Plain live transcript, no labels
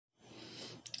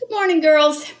Good morning,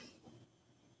 girls.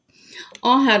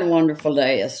 I had a wonderful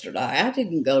day yesterday. I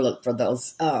didn't go look for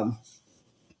those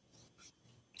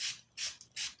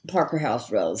Parker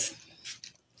House Rose.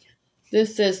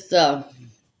 This is the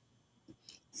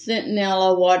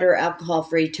Sentinella Water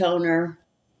Alcohol-Free Toner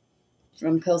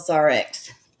from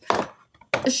CosRx.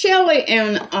 Shelly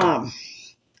and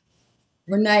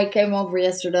Renee came over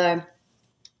yesterday.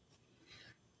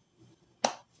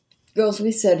 Girls,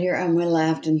 we sat here and we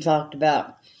laughed and talked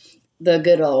about the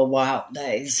good old wild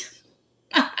days.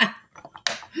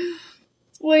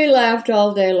 We laughed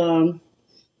all day long.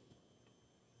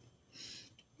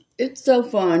 It's so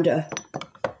fun to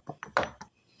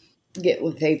get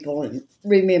with people and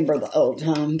remember the old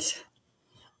times.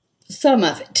 Some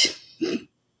of it.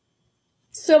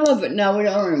 Some of it, no, we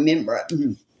don't remember it.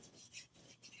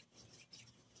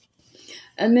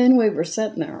 And then we were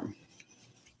sitting there.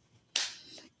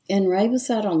 And Ray was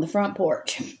out on the front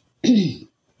porch.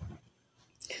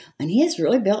 And he is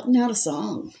really belting out a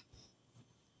song.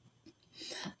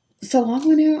 So I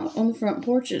went out on the front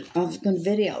porch and I was going to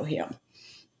video him.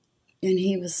 And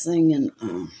he was singing,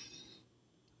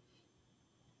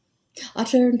 I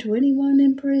turned 21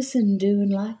 in prison doing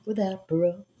life without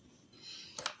parole.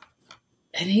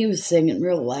 And he was singing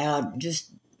real loud,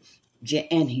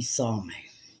 and he saw me.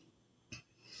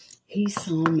 He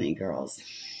saw me, girls.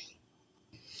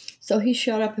 So he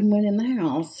shut up and went in the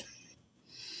house.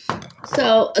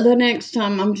 So the next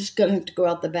time I'm just going to have to go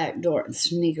out the back door and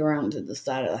sneak around to the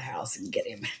side of the house and get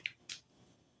him.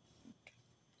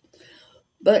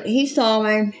 But he saw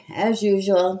me, as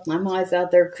usual. I'm always out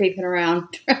there creeping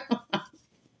around,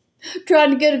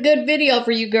 trying to get a good video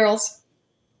for you girls.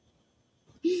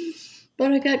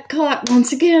 But I got caught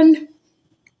once again.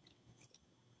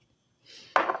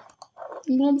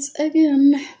 Once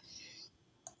again.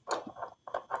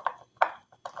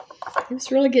 He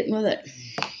was really getting with it.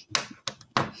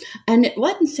 And it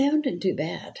wasn't sounding too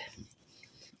bad.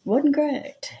 Wasn't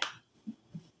great.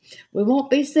 We won't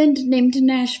be sending him to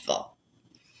Nashville.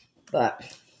 But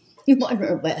he wasn't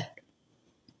real bad.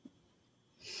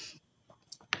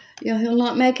 Yeah, he'll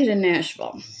not make it in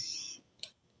Nashville.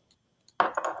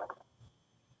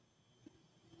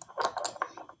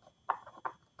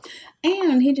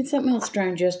 And he did something else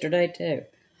strange yesterday, too.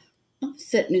 I was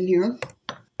sitting in here.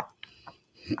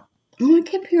 And I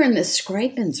kept hearing this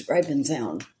scraping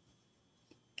sound.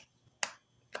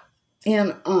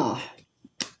 And,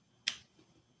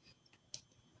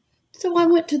 so I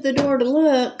went to the door to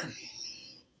look.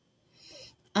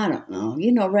 I don't know.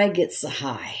 You know, Ray gets so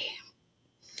high.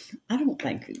 I don't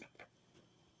think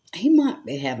he might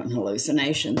be having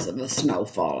hallucinations of a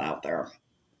snowfall out there.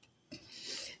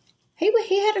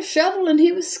 He had a shovel and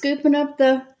he was scooping up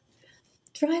the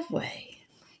driveway.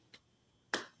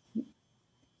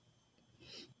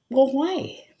 Well,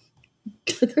 why?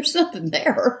 There's nothing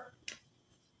there.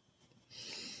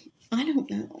 I don't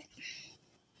know.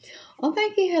 I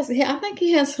think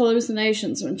he has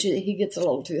hallucinations when he gets a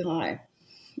little too high.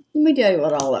 Let me tell you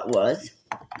what all that was.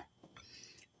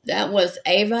 That was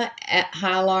Ava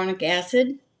hyaluronic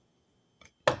acid.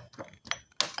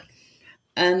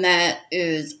 And that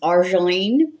is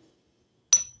arginine.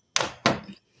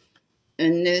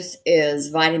 And this is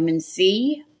vitamin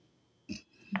C.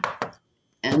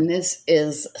 And this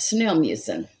is snail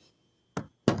mucin.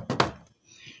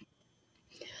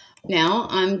 Now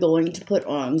I'm going to put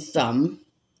on some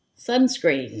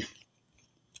sunscreen.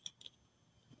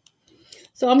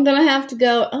 So I'm going to have to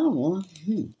go,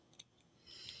 I'm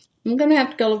going to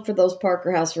have to go look for those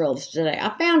Parker House Rose today.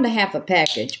 I found a half a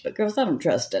package, but girls, I don't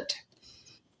trust it.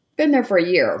 Been there for a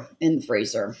year in the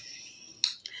freezer.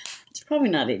 It's probably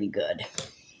not any good.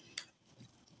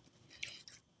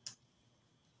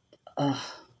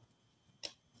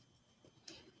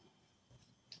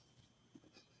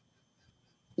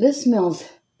 This smells,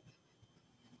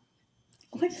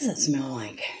 what does it smell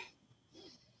like?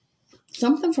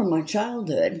 Something from my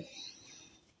childhood.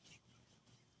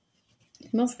 It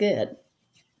smells good.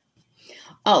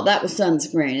 Oh, that was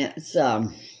sunscreen. It's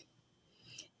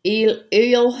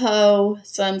Ilho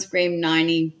Sunscreen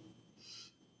 90,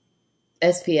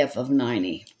 SPF of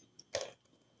 90.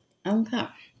 Okay.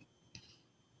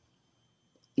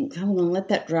 I'm going to let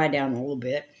that dry down a little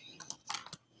bit.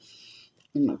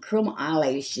 I'm going to curl my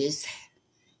eyelashes.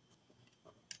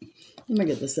 Let me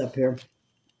get this up here.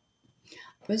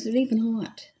 Was it even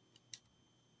hot?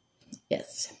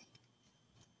 Yes.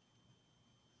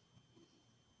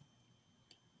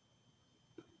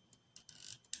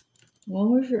 Well,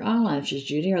 where's your eyelashes,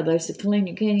 Judy? Are they so clean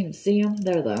you can't even see them?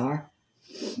 There they are.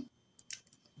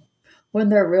 When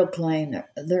they're real clean,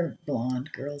 they're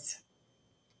blonde, girls.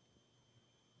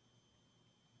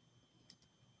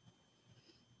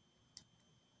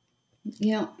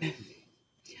 Yeah.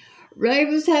 Ray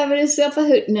was having himself a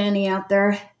hootenanny out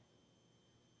there.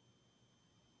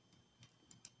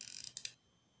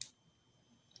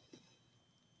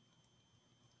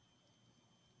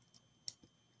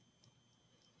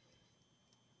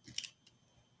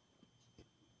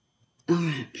 All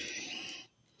right.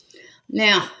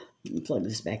 Now, let me plug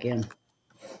this back in.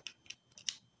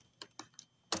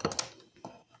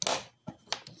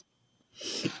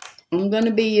 I'm going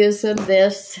to be using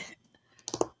this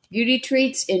Beauty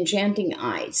Treats Enchanting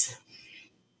Eyes.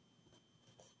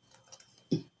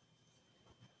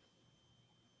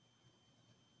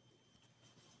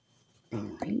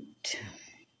 All right.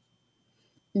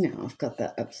 Now I've got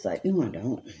that upside. No, I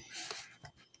don't.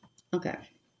 Okay.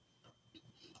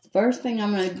 First thing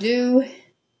I'm going to do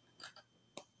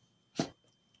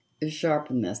is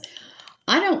sharpen this.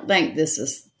 I don't think this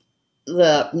is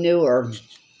the newer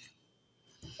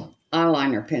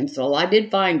eyeliner pencil. I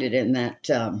did find it in that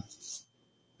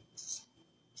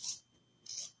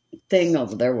thing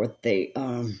over there with the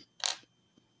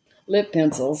lip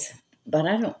pencils, but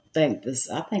I don't think this.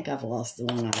 I think I've lost the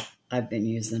one I've been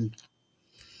using.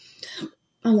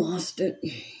 I lost it.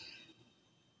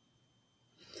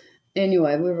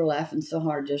 Anyway, we were laughing so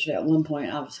hard just at one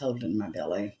point I was holding my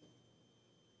belly.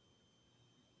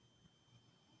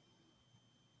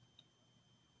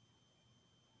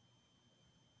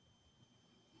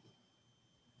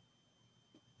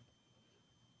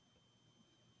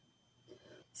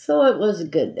 So it was a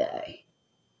good day.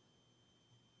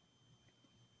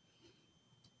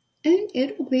 And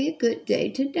it'll be a good day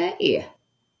today.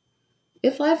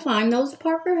 If I find those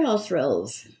Parker House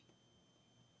rolls.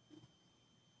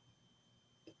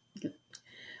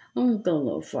 I'm going to go a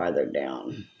little farther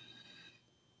down.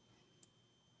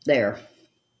 There.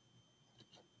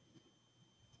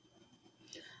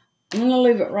 I'm going to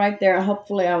leave it right there.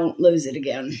 Hopefully I won't lose it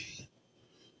again.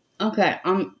 Okay,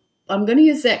 I'm going to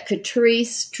use that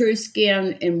Catrice True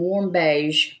Skin in warm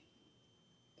beige.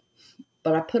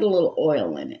 But I put a little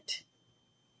oil in it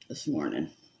this morning.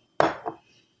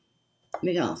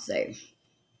 We're going to see.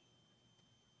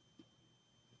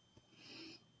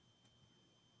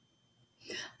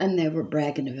 And they were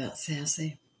bragging about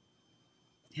Sassy.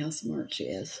 How smart she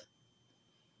is.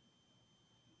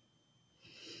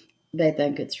 They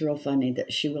think it's real funny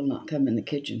that she will not come in the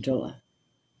kitchen till I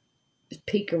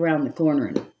peek around the corner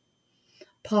and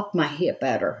pop my hip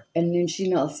at her. And then she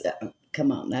knows,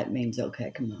 come on, that means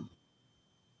okay, come on.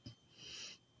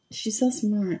 She's so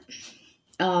smart.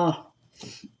 And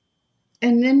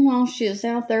then while she was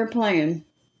out there playing,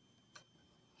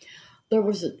 there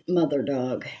was a mother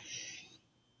dog.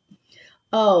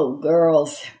 Oh,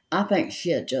 girls, I think she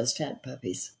had just had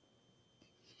puppies.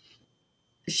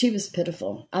 She was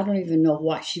pitiful. I don't even know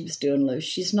what she was doing loose.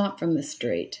 She's not from the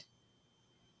street.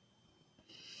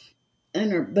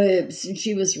 And her boobs, and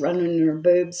she was running, and her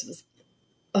boobs was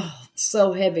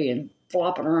so heavy and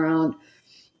flopping around.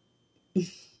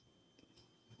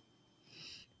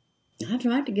 I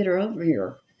tried to get her over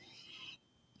here.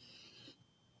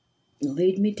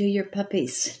 Lead me to your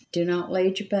puppies. Do not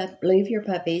leave your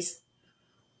puppies.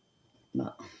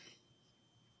 No.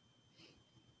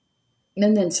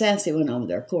 And then Sassy went over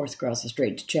there, of course, across the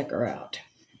street to check her out.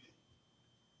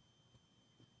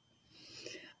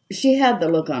 She had the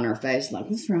look on her face like,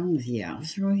 what's wrong with you?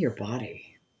 What's wrong with your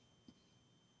body?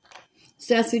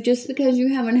 Sassy, just because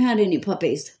you haven't had any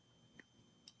puppies,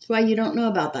 that's why you don't know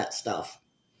about that stuff.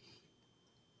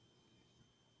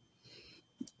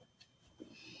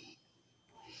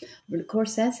 But of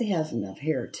course, Sassy has enough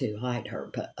hair to hide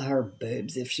her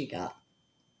boobs if she got,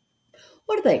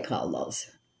 what do they call those?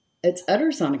 It's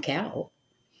udders on a cow,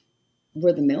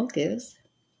 where the milk is.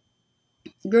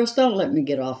 Girls, don't let me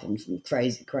get off on some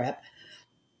crazy crap.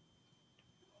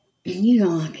 You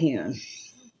know I can.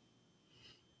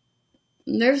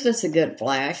 There's just a good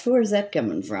flash. Where's that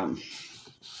coming from?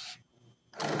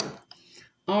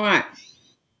 All right.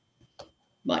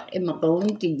 What am I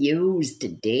going to use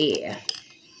today?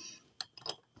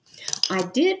 I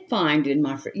did find in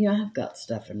my, I've got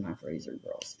stuff in my freezer,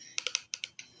 girls.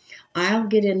 I'll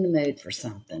get in the mood for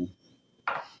something.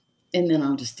 And then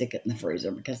I'll just stick it in the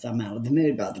freezer because I'm out of the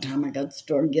mood by the time I go to the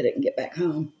store and get it and get back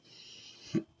home.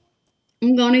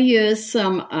 I'm going to use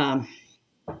some,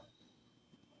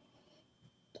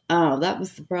 that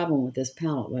was the problem with this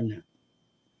palette, wasn't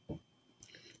it?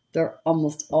 They're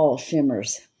almost all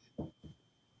shimmers.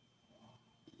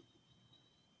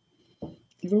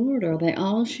 Lord, are they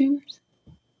all shimmers?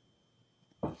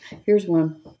 Here's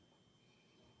one.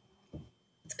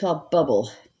 It's called Bubble.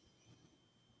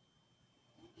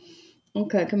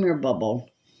 Okay, come here, Bubble.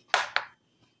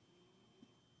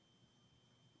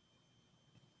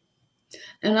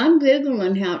 And I'm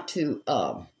Googling how to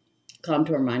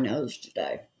contour my nose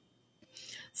today.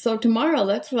 So tomorrow,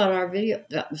 that's what our video,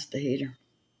 that was the heater.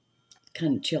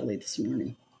 Kind of chilly this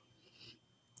morning.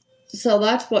 So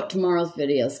that's what tomorrow's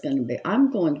video is going to be.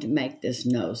 I'm going to make this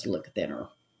nose look thinner.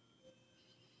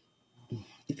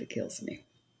 If it kills me.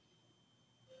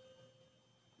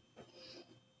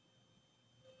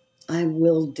 I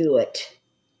will do it.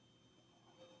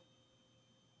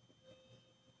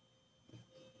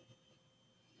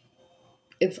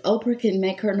 If Oprah can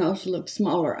make her nose look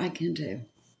smaller, I can too.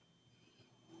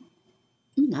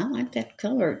 I like that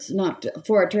color. It's not,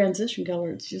 for a transition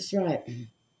color, it's just right.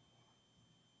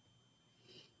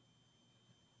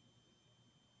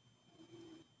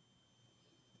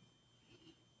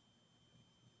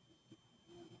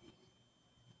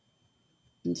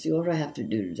 Let's see what I have to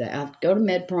do today. I have to go to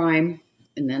Med Prime,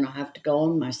 and then I'll have to go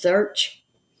on my search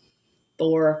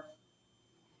for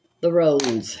the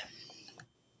rolls.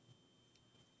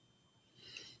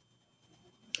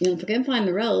 And if I can find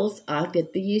the rolls, I'll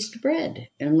get the yeast bread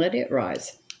and let it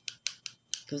rise.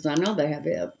 Because I know they have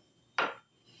it.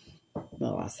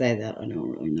 Well, I say that, I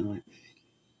don't really know it.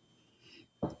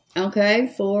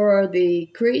 Okay, for the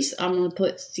crease, I'm going to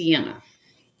put sienna.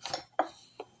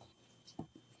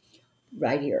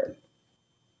 Right here.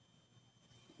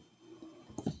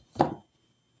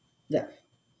 There.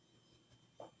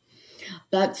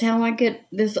 That's how I get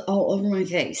this all over my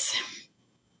face.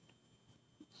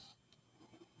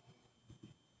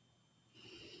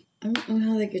 I don't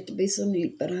know how they get to be so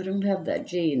neat, but I don't have that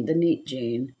gene, the neat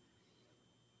gene.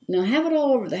 Now, I have it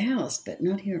all over the house, but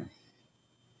not here.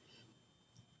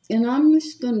 And I'm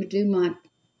just going to do my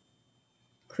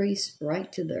crease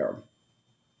right to there.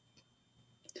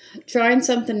 Trying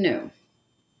something new.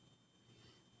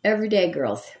 Every day,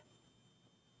 girls.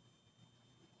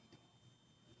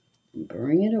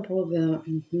 Bring it up a little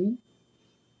bit.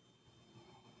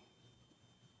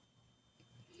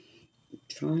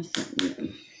 Try something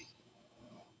new.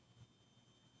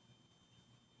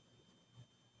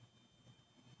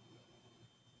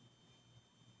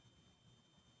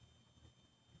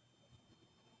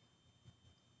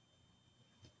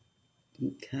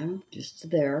 Okay,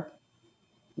 just there.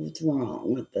 What's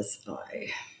wrong with this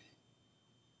eye?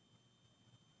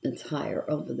 It's higher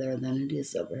over there than it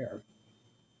is over here.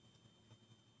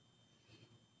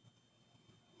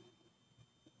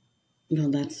 No,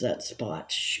 that's that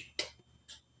spot. Shoot.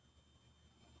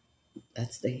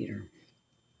 That's the heater.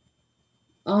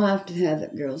 I'll have to have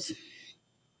it, girls.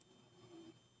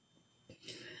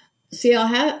 See, I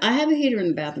have a heater in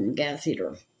the bathroom, a gas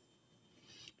heater.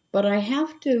 But I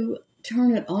have to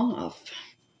turn it off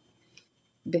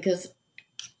because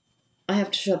I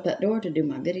have to shut that door to do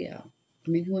my video. I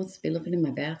mean, who wants to be looking in my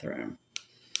bathroom?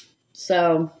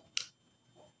 So,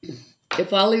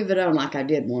 if I leave it on like I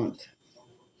did once,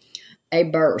 a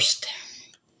burst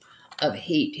of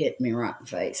heat hit me right in the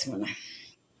face when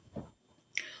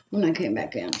I came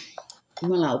back in,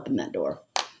 when I opened that door.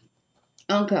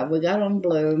 Okay, we got on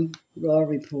blue, raw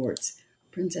reports.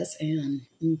 Princess Anne.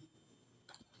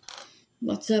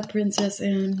 What's up, Princess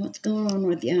Anne? What's going on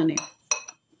with you, honey?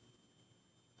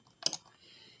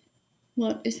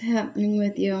 What is happening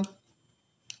with you?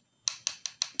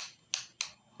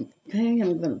 Okay,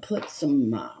 I'm going to put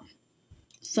some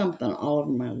something all over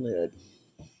my lid.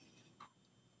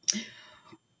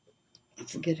 I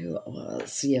forget who it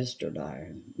was yesterday.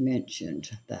 I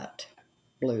mentioned that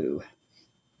blue.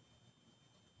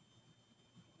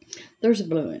 There's a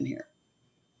blue in here.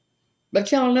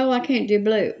 But y'all know I can't do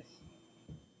blue.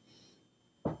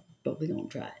 But we're going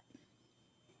to try it.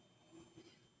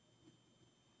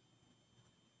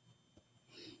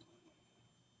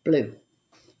 Blue.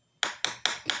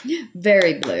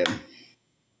 Very blue.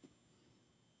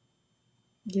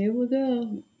 Here we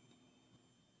go.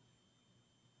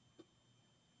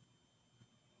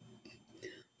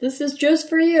 This is just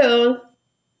for you.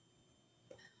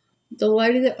 The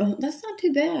lady that, oh, that's not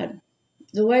too bad.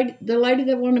 The lady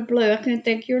that wanted blue, I can't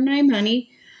think of your name,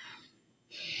 honey.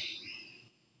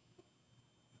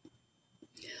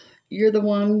 You're the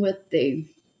one with the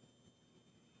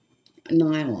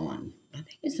nylon. I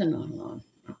think it's a nylon.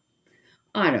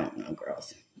 I don't know,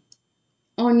 girls.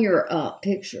 On your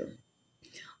picture.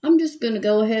 I'm just going to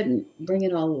go ahead and bring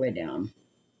it all the way down.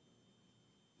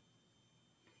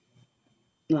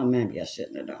 Well, maybe I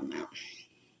shouldn't have done that.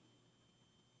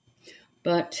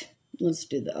 But let's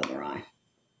do the other eye.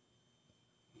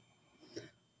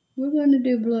 We're going to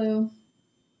do blue.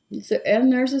 So,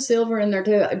 and there's a silver in there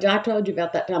too. I told you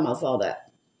about that time I saw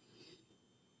that.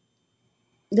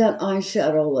 That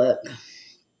eyeshadow look.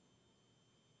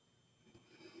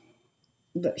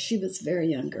 But she was a very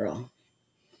young girl.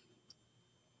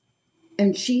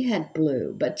 And she had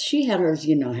blue, but she had hers,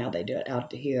 you know how they do it,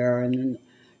 out to here, and then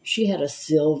she had a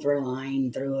silver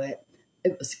line through it.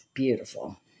 It was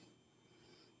beautiful.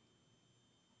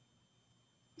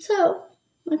 So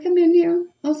I come in here.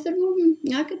 I said, well,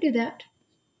 I could do that.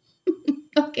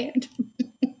 I can't.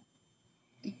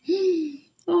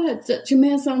 I had such a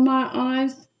mess on my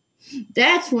eyes.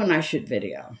 That's when I should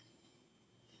video.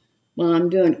 Well, I'm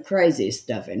doing crazy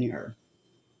stuff in here.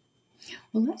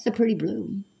 Well, that's a pretty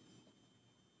blue.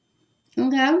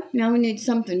 Okay, now we need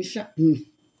something shiny.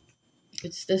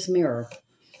 It's this mirror.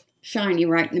 Shiny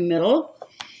right in the middle.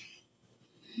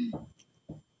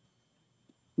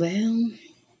 Well,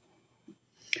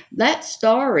 that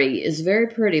starry is very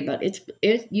pretty, but it's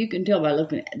you can tell by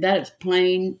looking at that, it's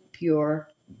plain, pure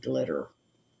glitter.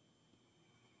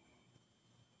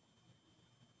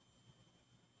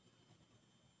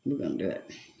 We're going to do it.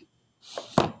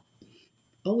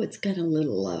 Oh, it's got a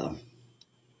little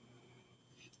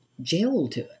gel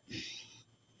to it.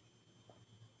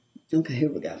 Okay,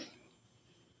 here we go.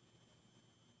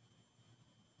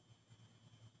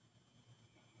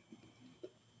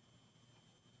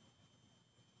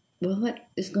 Well, what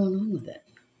is going on with it?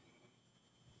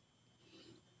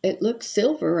 It looks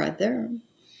silver right there.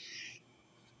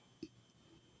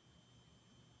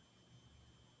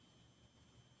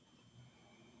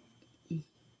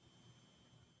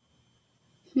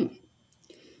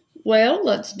 Well,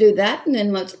 let's do that, and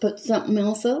then let's put something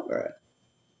else over it.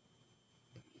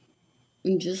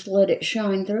 And just let it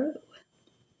shine through.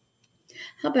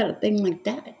 How about a thing like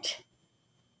that?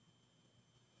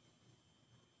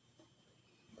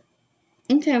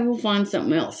 Okay, we'll find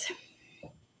something else.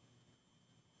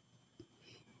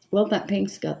 Well, that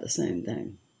pink's got the same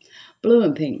thing. Blue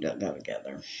and pink don't go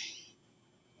together.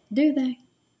 Do they?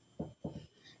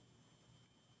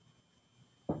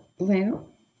 Well,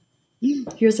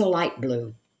 here's a light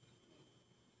blue.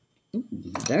 Ooh,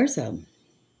 there's a...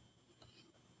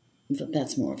 But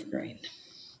that's more of a green.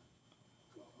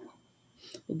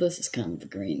 Well, this is kind of a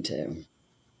green, too.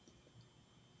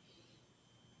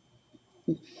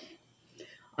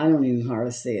 I don't even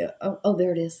hardly see it. Oh,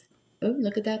 there it is. Oh,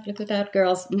 look at that,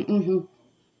 girls.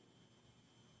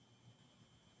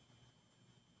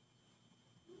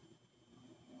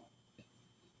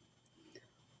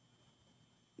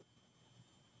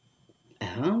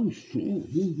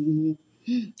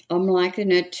 I'm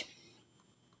liking it.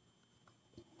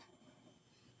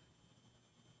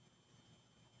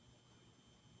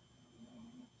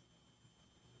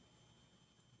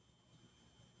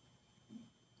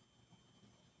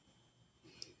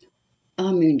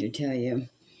 I mean to tell you,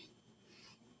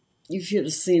 you should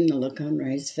have seen the look on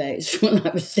Ray's face when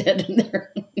I was sitting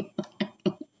there.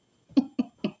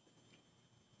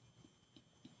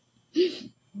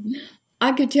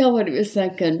 I could tell what he was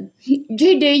thinking.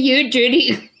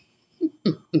 Judy.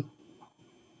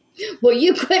 Well,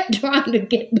 you quit trying to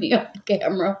get me on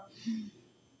camera.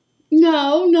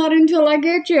 No, not until I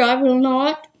get you. I will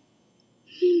not.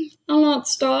 I'll not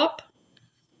stop.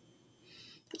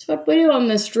 That's what we do on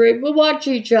the street. We watch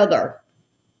each other.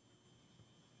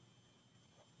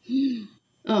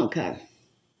 Okay.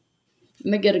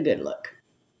 Let me get a good look.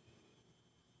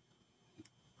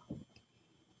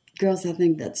 Girls, I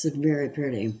think that's very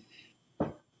pretty.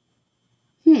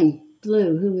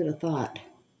 Blue. Who would have thought?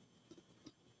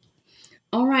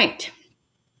 All right.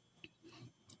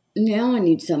 Now I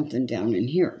need something down in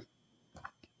here.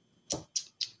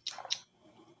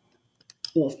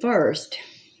 Well, first,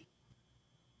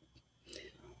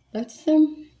 let's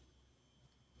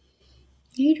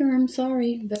heater. I'm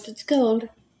sorry, but it's cold.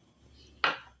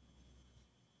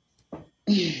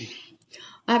 I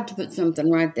have to put something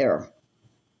right there.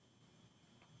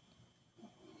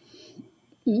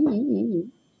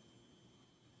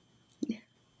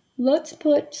 Let's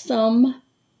put some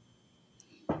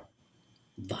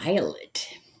violet.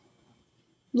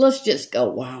 Let's just go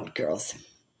wild, girls.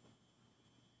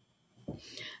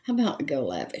 How about we go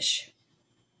lavish?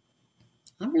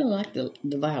 I really like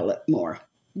the violet more.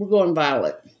 We're going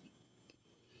violet.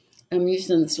 I'm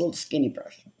using this little skinny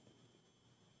brush.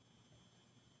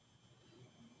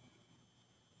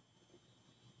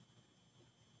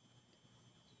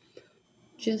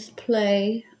 Just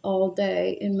play all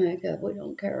day in makeup. We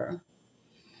don't care.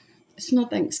 It's not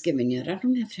Thanksgiving yet. I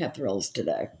don't have to have the rolls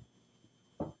today.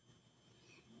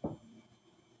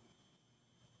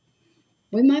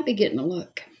 We might be getting a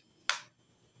look.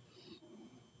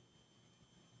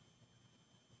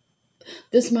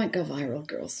 This might go viral,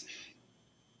 girls.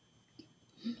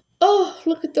 Oh,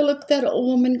 look at the look that old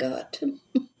woman got.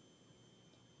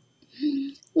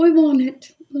 We want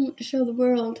it. We want to show the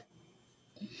world.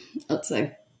 Let's see.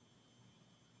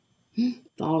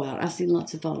 Fallout. I see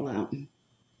lots of fallout.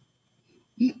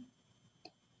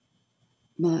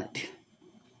 But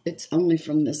it's only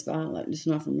from this violet. It's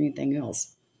not from anything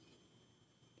else.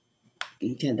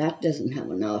 Okay, that doesn't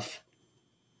have enough.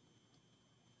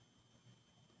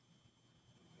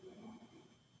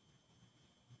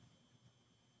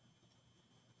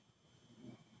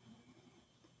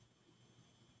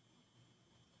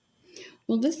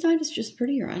 Well, this side is just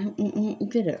prettier. I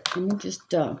don't get it. Let me just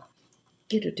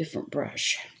get a different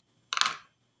brush.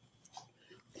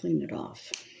 Clean it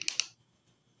off.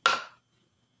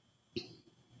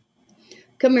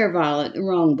 Come here, Violet. The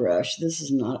wrong brush. This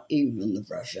is not even the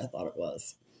brush I thought it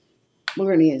was. We're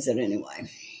going to use it anyway.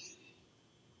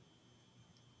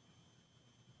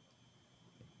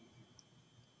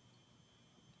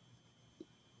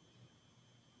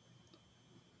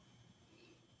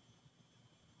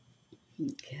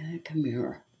 Okay, come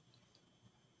here.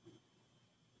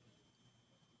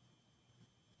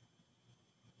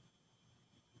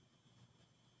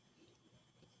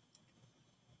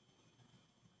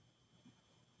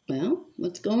 Well,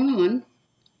 what's going on?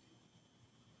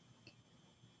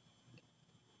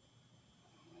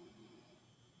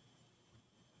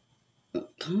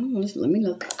 Come on, let me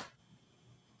look.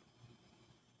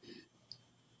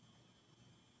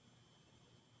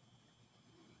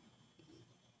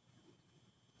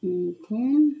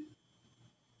 Okay.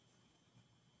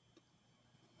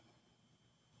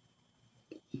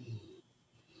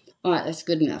 All right, that's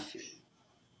good enough.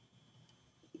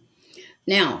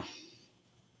 Now,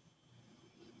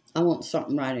 I want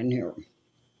something right in here.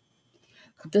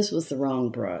 This was the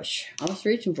wrong brush. I was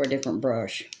reaching for a different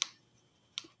brush.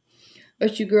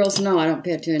 But you girls know I don't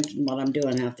pay attention to what I'm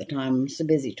doing half the time. I'm so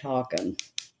busy talking.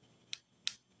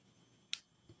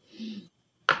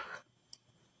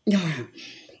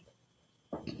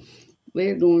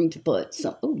 We're going to put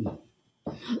some... Ooh,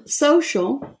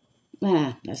 social.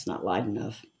 That's not light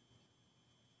enough.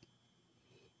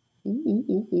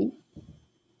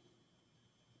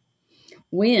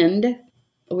 Wind.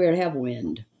 We already have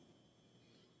wind.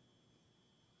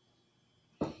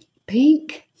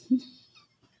 Pink.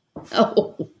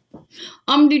 Oh,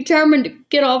 I'm determined to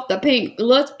get off the pink.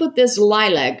 Let's put this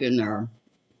lilac in there.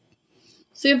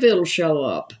 See if it'll show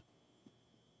up.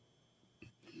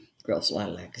 Gross,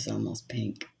 lilac is almost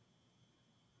pink.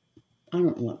 I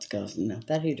don't know what's causing that.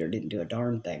 That heater didn't do a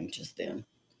darn thing just then.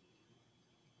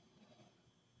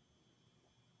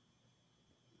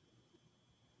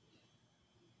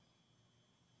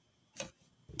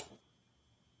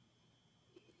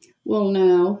 Well,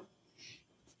 now,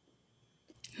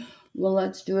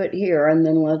 let's do it here, and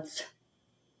then let's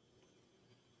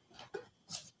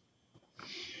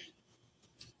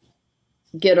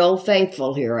get Old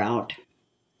Faithful here out.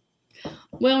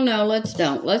 Well, no, let's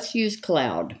don't. Let's use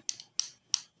Cloud.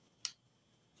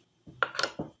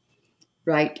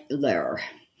 Right there.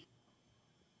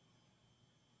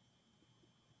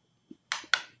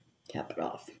 Tap it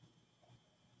off.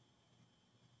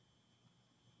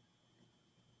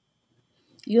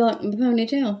 You like the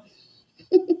ponytail?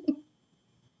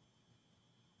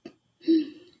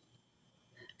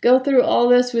 Go through all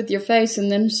this with your face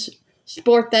and then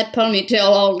sport that ponytail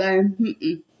all day.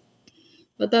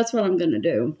 But that's what I'm going to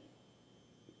do.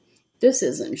 This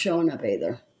isn't showing up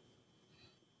either.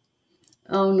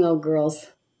 Oh no, girls.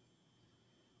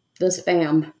 The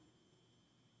spam.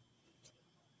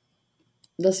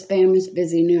 The spam is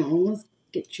busy now. Let's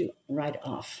get you right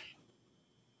off.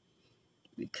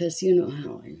 Because you know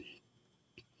how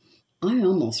I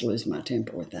almost lose my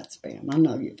temper with that spam. I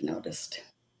know you've noticed.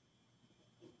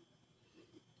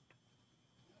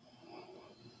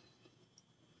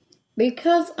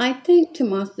 Because I think to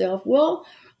myself, well,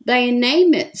 they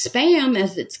name it spam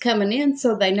as it's coming in,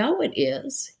 so they know it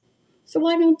is. So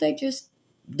why don't they just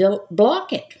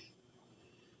block it?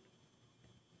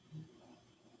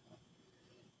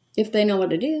 If they know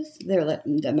what it is,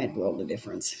 that made a world of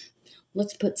difference.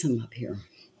 Let's put some up here.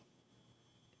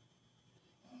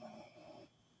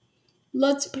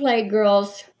 Let's play,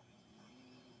 girls,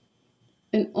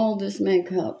 in all this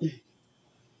makeup.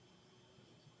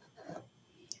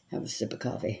 Have a sip of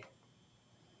coffee.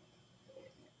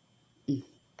 Oh,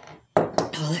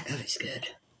 that coffee's good.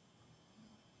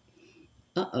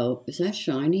 Uh-oh, is that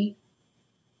shiny?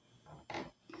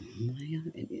 Yeah,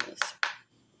 it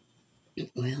is.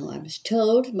 Well, I was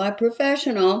told by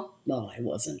professional. Well, I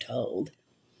wasn't told.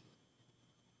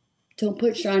 Don't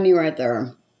put shiny right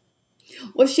there.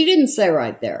 Well, she didn't say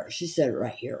right there. She said it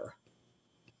right here.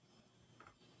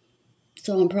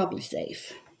 So I'm probably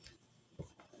safe.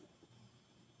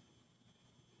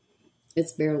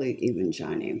 It's barely even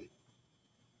shiny.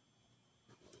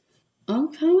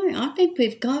 Okay, I think think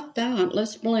we've got that.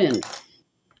 Let's blend.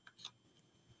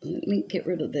 Let me get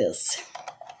rid of this.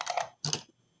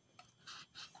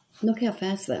 Look how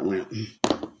fast that went.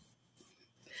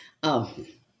 Oh,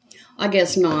 I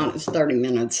guess not. It's 30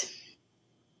 minutes.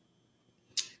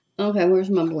 Okay,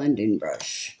 where's my blending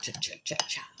brush?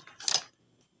 Cha-cha-cha-cha.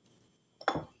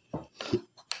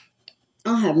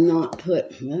 I have not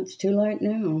put, that's too late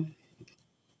now.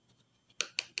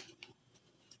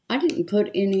 I didn't put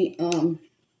any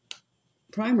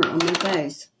primer on my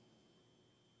face.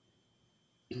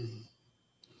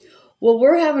 Well,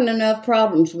 we're having enough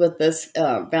problems with this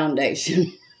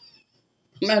foundation.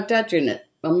 I'm not touching it.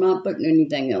 I'm not putting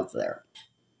anything else there.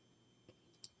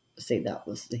 See, that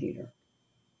was the heater.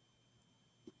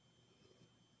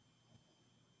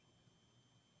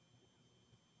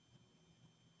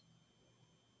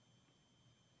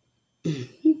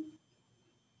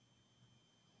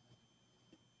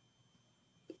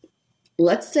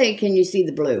 Let's see, can you see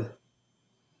the blue?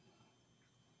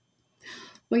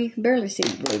 Well, you can barely see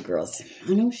the blue, girls.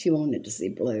 I know she wanted to see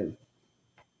blue.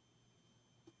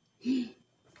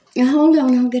 Now, hold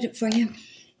on, I'll get it for you.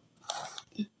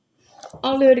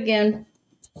 I'll do it again.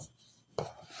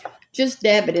 Just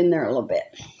dab it in there a little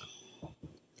bit.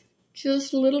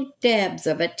 Just little dabs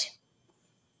of it.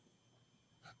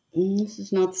 This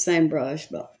is not the same brush,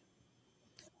 but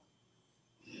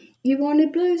you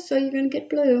wanted blue, so you're going to get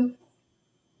blue.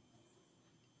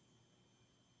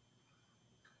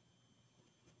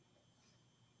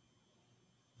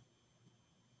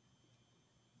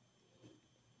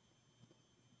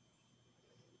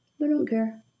 I don't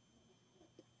care.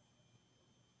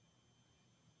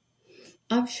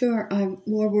 I'm sure I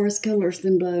wore worse colors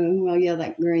than blue. Well, yeah,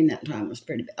 that green that time was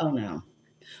pretty bad. Oh, no.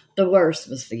 The worst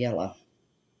was the yellow.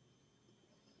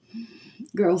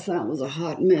 Girls, that was a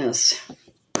hot mess.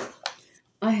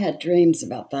 I had dreams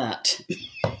about that.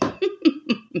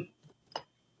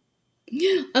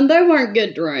 And they weren't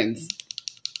good dreams.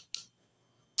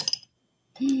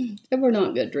 They were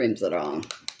not good dreams at all.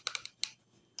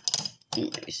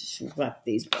 Let me just wipe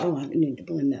these. Oh, I need to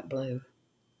blend that blue.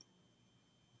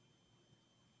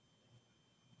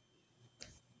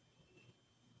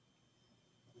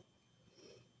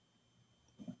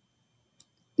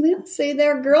 Well, see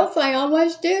there, girls, I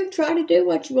always do. Try to do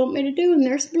what you want me to do, and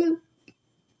there's blue.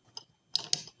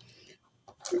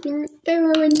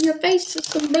 There in your face is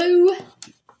some blue.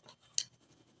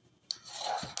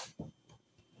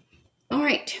 All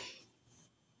right.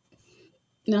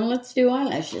 Now let's do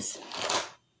eyelashes.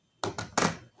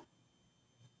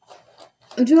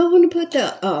 Do I want to put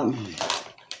the,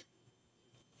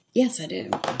 yes, I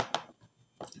do.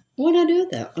 What did I do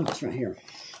with that? Oh, it's right here.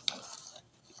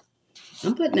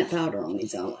 I'm putting that powder on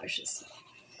these eyelashes.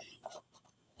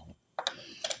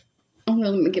 Oh, no,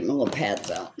 let me get my little pads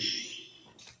out.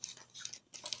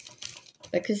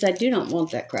 Because I do not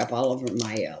want that crap all over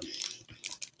my,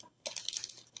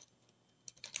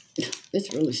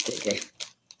 it's really sticky.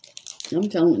 I'm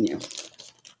telling you.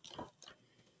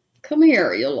 Come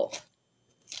here, you little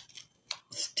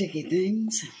sticky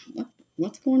things.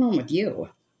 What's going on with you?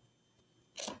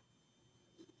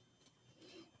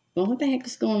 Well, what the heck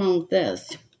is going on with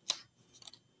this?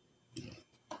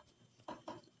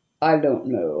 I don't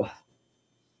know.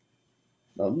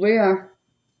 But we are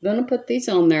going to put these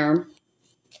on there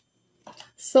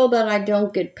so that I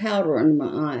don't get powder in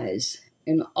my eyes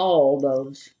in all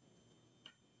those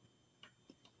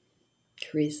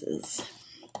creases.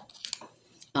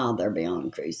 Oh, they're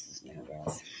beyond creases now,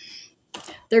 guys.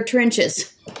 They're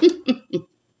trenches.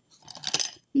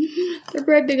 They're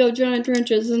great big old giant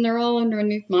trenches, and they're all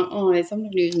underneath my eyes. I'm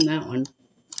not using that one.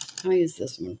 I'll use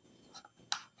this one.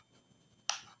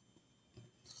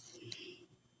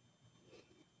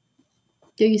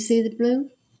 Do you see the blue?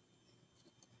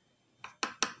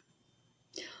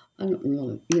 I don't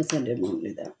really. Yes, I did want to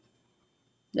do that.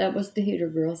 That was the heater,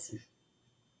 girls.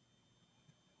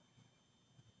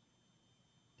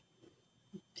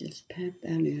 Just pack that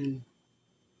in.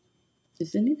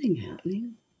 Is anything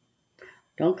happening?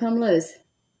 Don't come loose.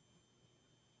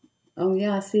 Oh,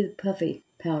 yeah, I see the puffy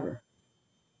powder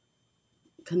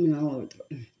coming all over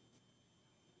the...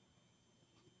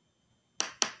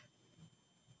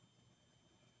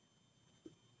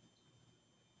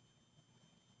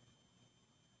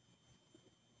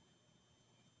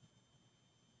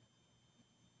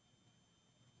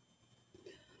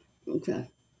 Okay.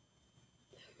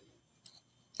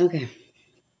 Okay.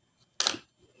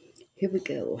 Here we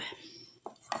go.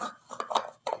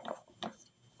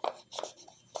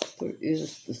 Where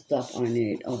is the stuff I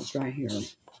need? Oh, it's right here.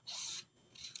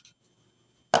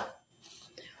 I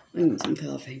need some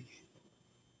coffee.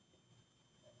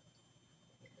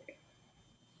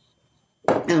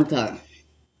 Okay.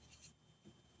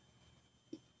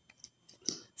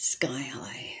 Sky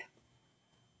High.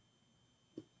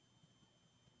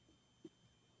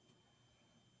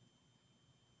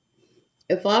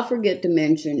 If I forget to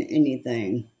mention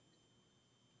anything,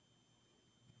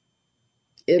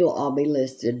 it'll all be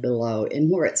listed below and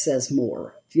where it says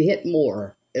more. If you hit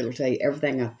more, it'll tell you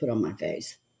everything I've put on my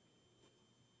face.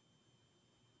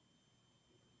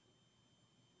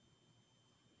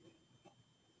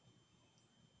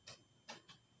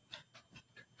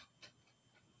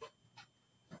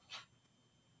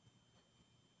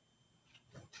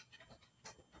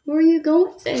 Where are you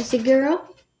going, Stacy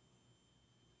girl?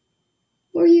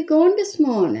 Where are you going this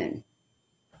morning?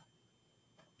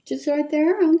 Just right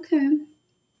there? Okay.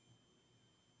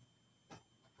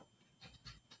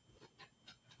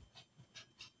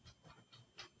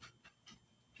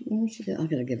 Where'd she go? I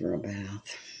gotta give her a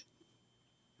bath.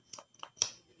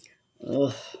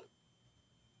 Ugh.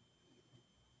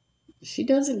 She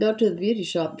doesn't go to the beauty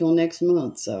shop till next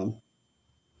month, so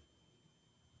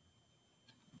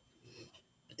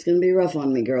it's gonna be rough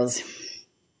on me, girls.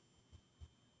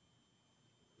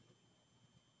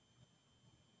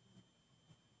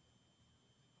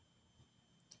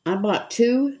 I bought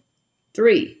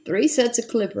three sets of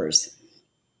clippers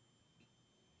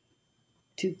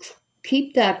to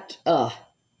keep that,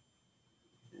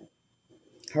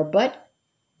 her butt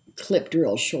clipped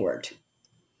real short.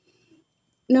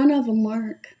 None of them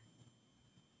work.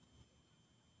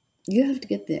 You have to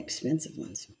get the expensive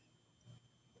ones.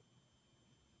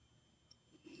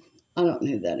 I don't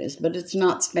know who that is, but it's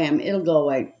not spam. It'll go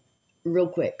away real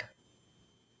quick.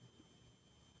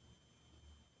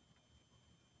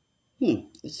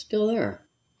 It's still there.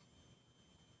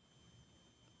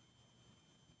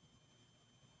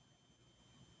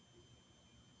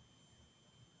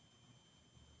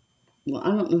 Well,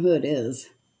 I don't know who it is.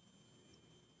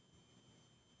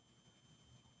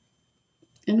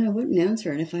 And I wouldn't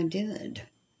answer it if I did.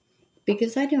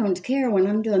 Because I don't care when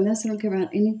I'm doing this. I don't care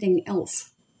about anything else.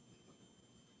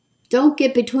 Don't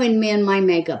get between me and my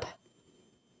makeup.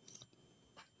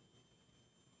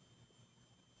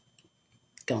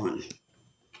 Gone.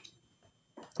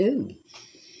 Ooh.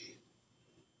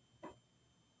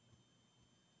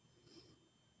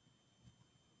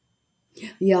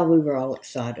 Yeah, we were all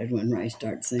excited when Ray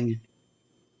started singing.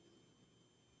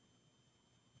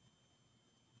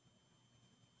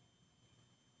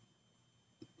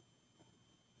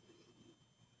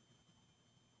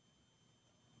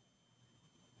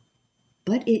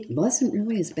 But it wasn't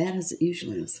really as bad as it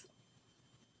usually is.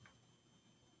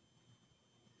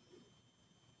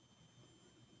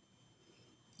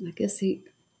 I guess he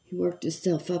worked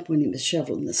himself up when he was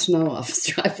shoveling the snow off his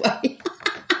driveway.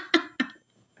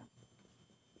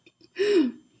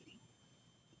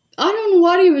 I don't know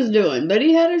what he was doing, but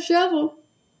he had a shovel.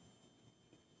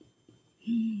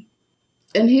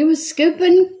 And he was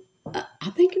scooping,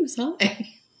 I think it was high.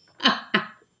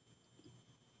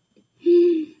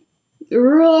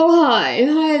 Real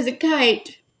high as a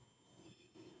kite.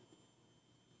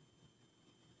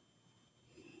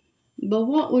 But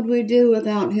what would we do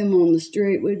without him on the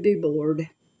street? We'd be bored.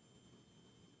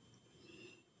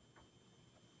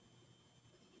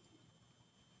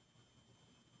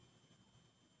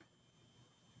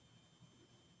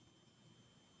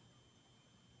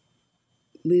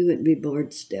 We would be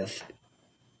bored stiff.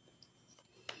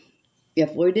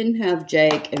 If we didn't have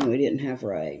Jake and we didn't have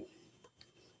Ray.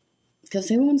 Because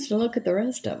he wants to look at the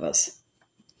rest of us.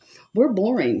 We're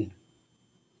boring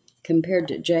compared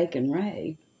to Jake and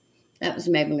Ray. That was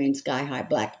Maybelline Sky High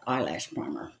Black Eyelash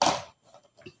Primer.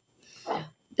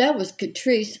 That was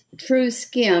Catrice True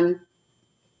Skin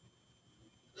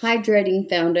Hydrating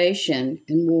Foundation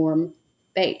in Warm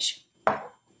Beige.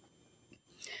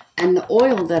 And the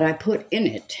oil that I put in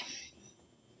it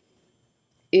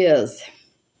is,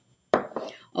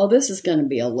 oh, this is going to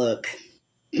be a look.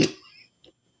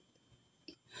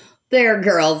 There,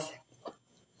 girls.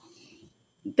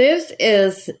 This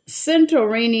is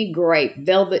Santorini Grape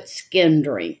Velvet Skin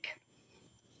Drink.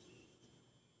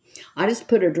 I just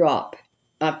put a drop.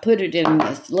 I put it in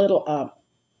this little,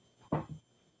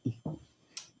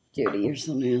 Judy, you're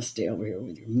so nasty over here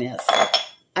with your mess.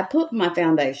 I put my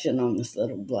foundation on this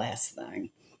little glass thing.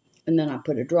 And then I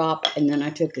put a drop, and then I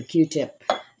took a Q-tip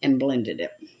and blended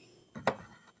it.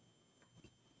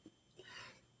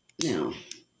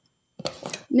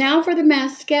 Now for the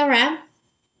mascara.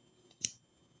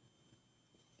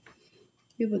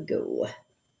 Here we go.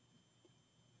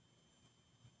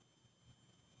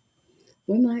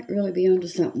 We might really be onto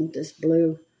something with this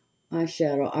blue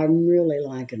eyeshadow. I'm really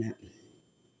liking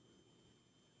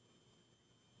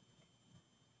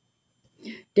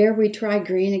it. Dare we try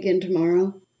green again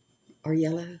tomorrow? Or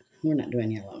yellow? We're not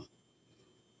doing yellow.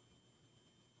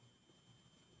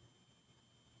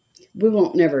 We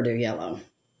won't never do yellow.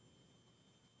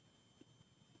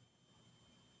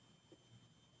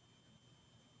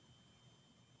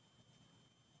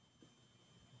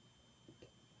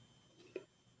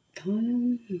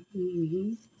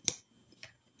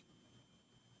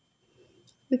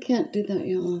 We can't do that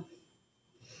yellow.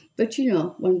 But you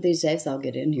know, one of these days I'll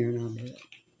get in here and I'll do it.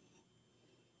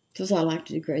 Because I like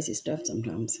to do crazy stuff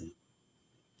sometimes.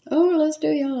 Oh, let's do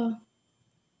yellow.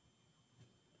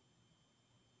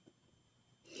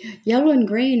 Yellow and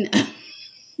green.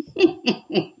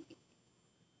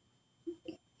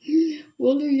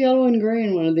 We'll do yellow and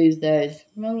green one of these days.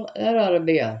 Well, that ought to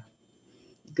be a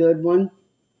good one.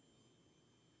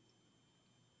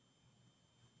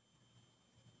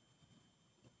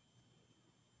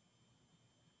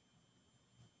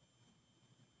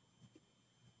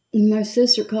 My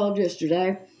sister called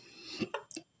yesterday.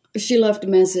 She left a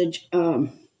message.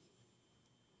 Because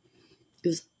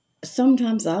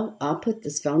sometimes I'll put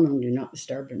this phone on Do Not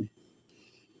Disturb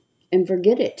and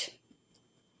forget it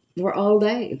for all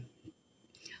day.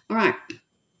 All right,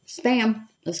 spam.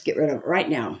 Let's get rid of it right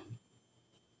now.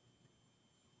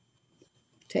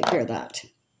 Take care of that.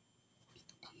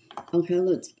 Okay,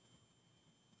 let's.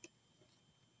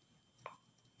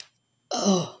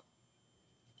 Oh.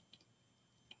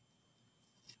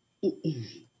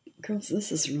 Girls,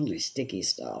 this is really sticky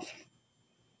stuff.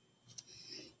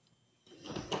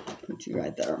 Put you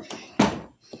right there.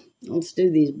 Let's do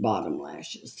these bottom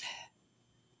lashes.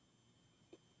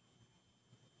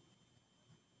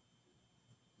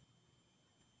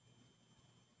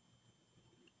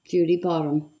 Judy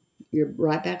bottom. You're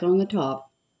right back on the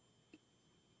top.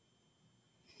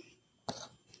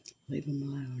 Leave them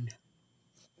alone.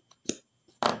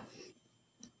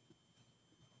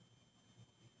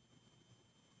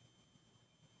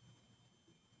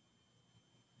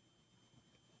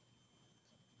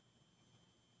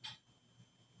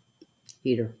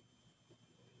 Heater.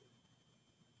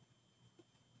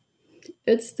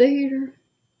 It's the heater.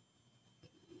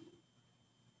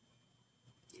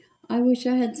 I wish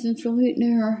I had central heat in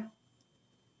here.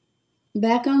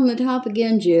 Back on the top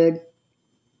again, Jude.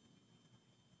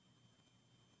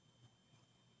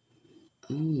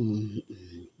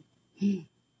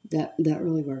 That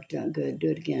really worked out good. Do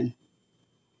it again.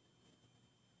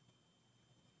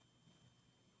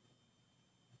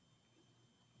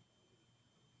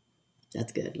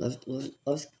 That's good. Let's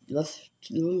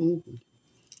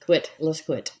quit. Let's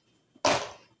quit.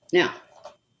 Now,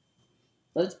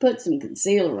 let's put some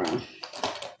concealer on.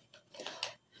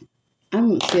 I'm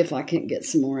going to see if I can't get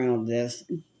some more out of this.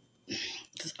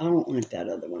 Because I don't like that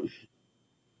other one.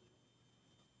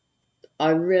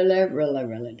 I really, really,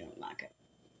 really don't like it.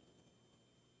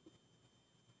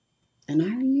 And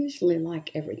I usually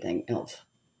like everything else.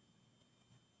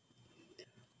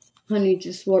 Honey,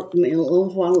 just work me a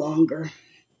little while longer.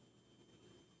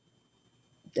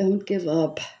 Don't give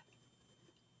up.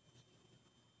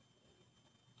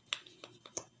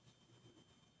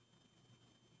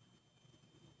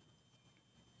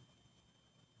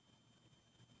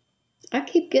 I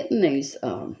keep getting these,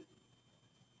 well,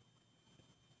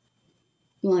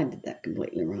 I did that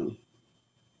completely wrong.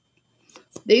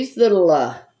 These little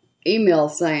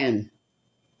emails saying,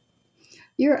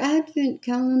 your advent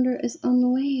calendar is on the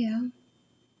way.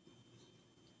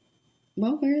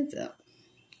 Well, where is it?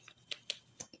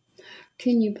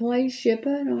 Can you please ship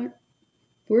it? Or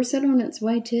where's it on its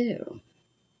way to?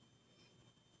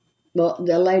 Well,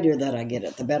 the later that I get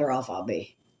it, the better off I'll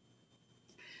be.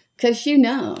 Because you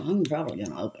know, I'm probably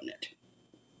going to open it.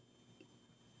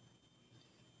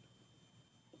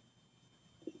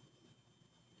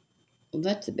 Well,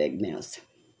 that's a big mess.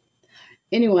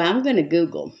 Anyway, I'm going to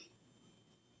Google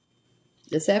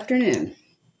this afternoon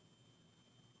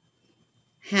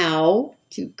how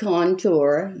to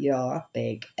contour your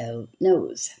big old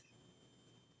nose.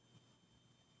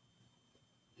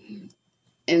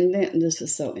 And then, this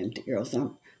is so empty, girls.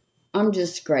 I'm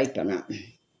just scraping it.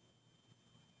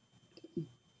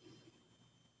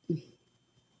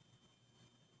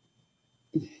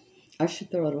 I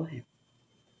should throw it away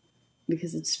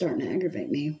because it's starting to aggravate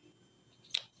me.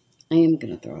 I am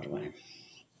going to throw it away.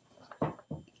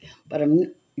 But I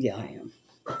am.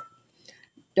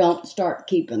 Don't start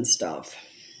keeping stuff.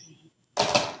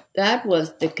 That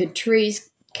was the Catrice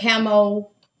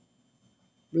Camo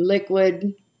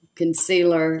Liquid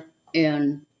Concealer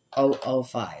in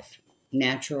 005.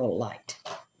 Natural Light.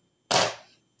 All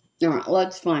right,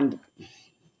 let's find it.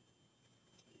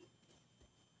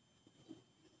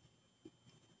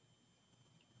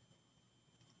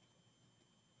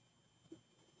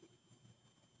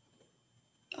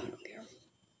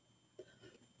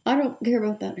 I don't care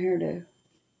about that hairdo.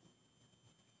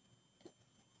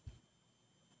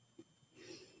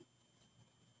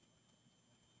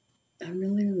 I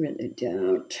really, really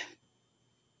don't.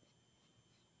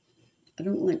 I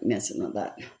don't like messing with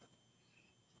that.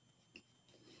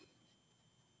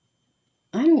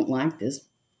 I don't like this.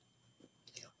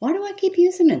 Why do I keep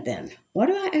using it then? Why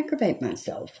do I aggravate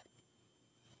myself?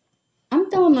 I'm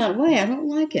throwing that away. I don't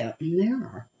like it. And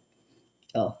there.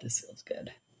 Oh, this feels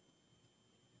good.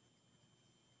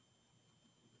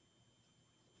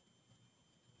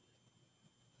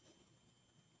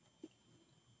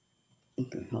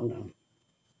 Okay, hold on.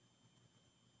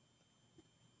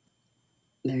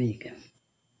 There you go.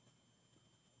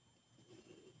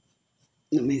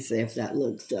 Let me see if that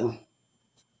looks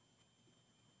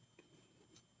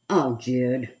Oh,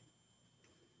 Jude.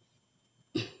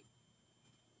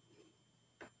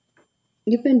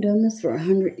 You've been doing this for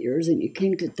 100 years and you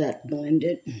can't get that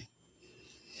blended.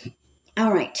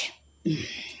 All right.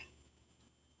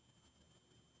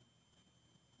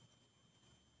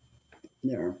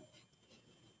 There.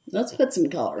 Let's put some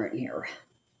color in here.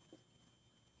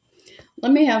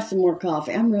 Let me have some more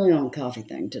coffee. I'm really on a coffee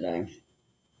thing today.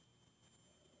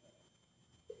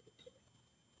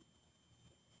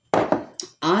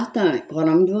 I think what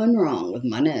I'm doing wrong with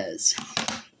my nose,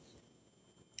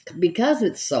 because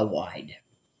it's so wide,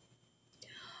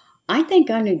 I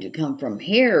think I need to come from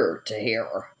here to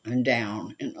here and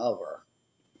down and over.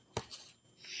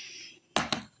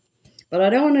 But I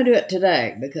don't want to do it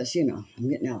today because, you know, I'm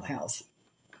getting out of the house.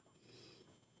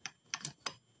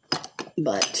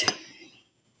 But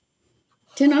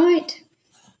tonight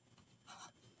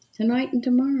and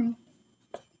tomorrow,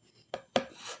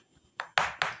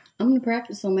 I'm going to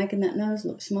practice on making that nose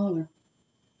look smaller.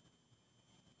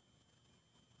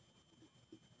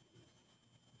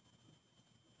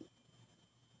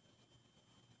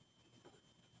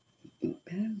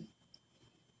 Okay.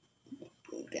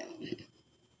 Go down.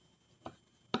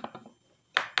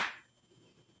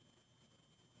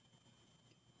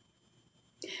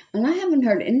 And I haven't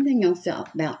heard anything else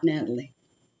about Natalie.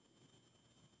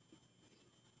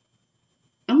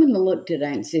 I'm going to look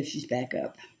today and see if she's back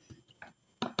up.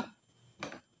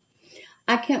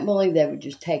 I can't believe they would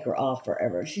just take her off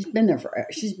forever. She's been there forever.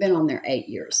 She's been on there 8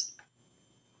 years.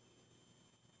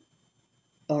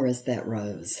 Or is that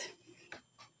Rose?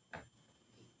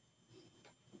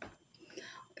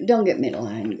 Don't get me to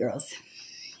lying, girls.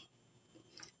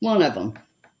 One of them.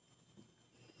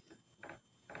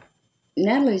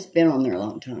 Natalie's been on there a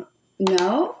long time.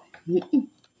 No.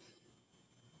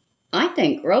 I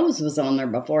think Rose was on there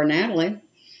before Natalie.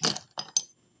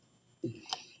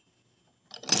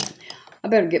 I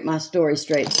better get my story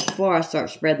straight before I start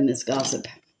spreading this gossip.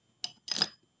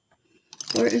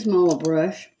 Where is my little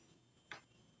brush?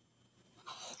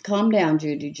 Calm down,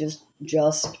 Judy.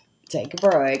 Just take a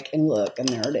break and look, and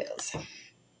there it is.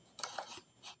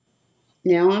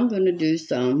 Now I'm going to do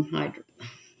some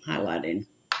highlighting.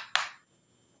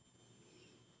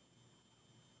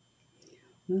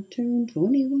 I turned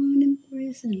 21 in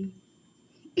prison.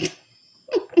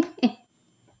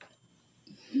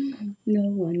 No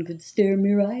one could stare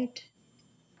me right.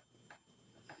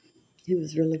 He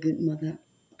was really good, Mother.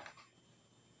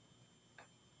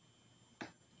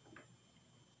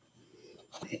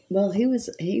 Well, he was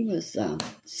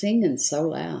singing so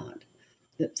loud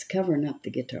that's covering up the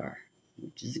guitar,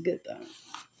 which is a good thing.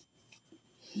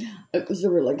 It was a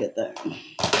really good thing.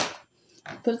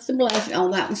 Put some blush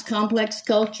on. That was Complex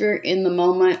Culture, In the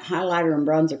Moment, Highlighter and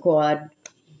Bronzer Quad.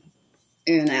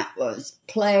 And that was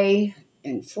Play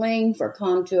and Fling for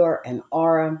contour and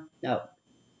Aura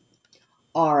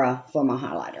for my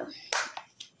highlighter.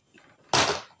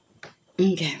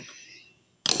 Okay.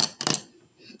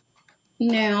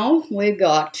 Now we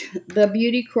got the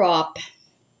Beauty Crop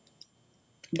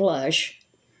blush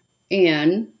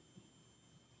in,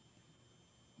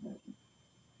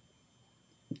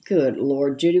 good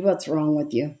Lord, Judy, what's wrong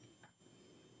with you?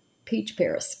 Peach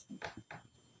Paris.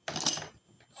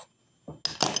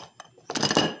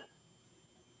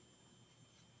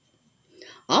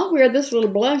 I'll wear this little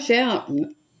blush out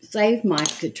and save my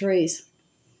Catrice.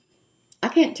 I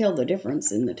can't tell the difference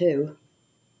in the two.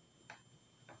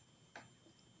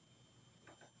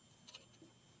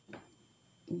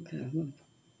 Okay. I'm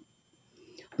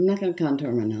not going to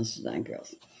contour my nose today,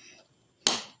 girls.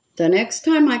 The next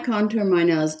time I contour my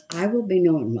nose, I will be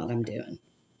knowing what I'm doing.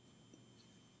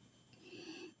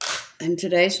 And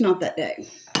today's not that day.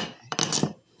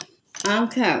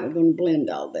 Okay, we're going to blend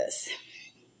all this.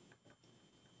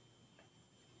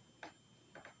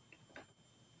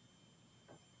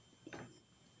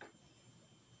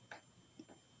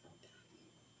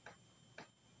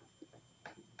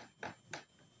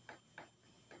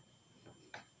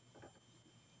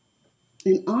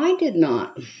 And I didn't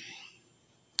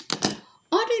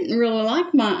really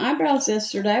like my eyebrows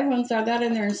yesterday. Once I got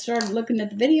in there and started looking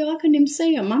at the video, I couldn't even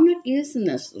see them. I'm not using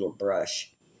this little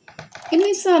brush. Give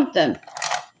me something.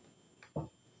 Oh,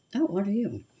 what are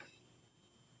you?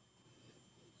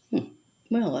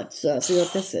 Well, let's see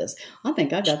what this is. I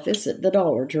think I got this at the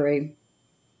Dollar Tree.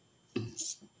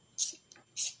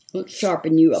 Let's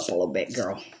sharpen you up a little bit,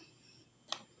 girl.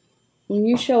 When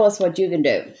you show us what you can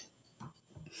do.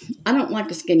 I don't like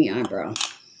a skinny eyebrow.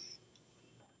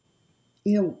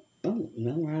 You know, oh,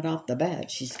 no, right off the bat,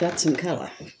 she's got some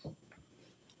color.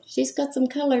 She's got some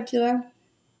color to her.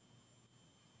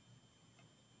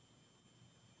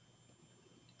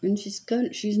 And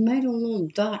she's made a little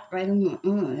dot right on my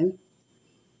eye.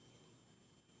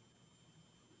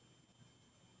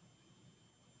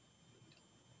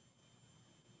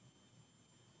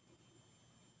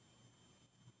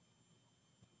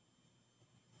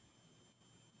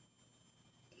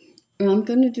 And I'm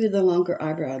going to do the longer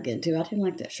eyebrow again, too. I didn't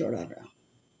like that short eyebrow.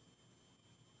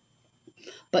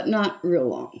 But not real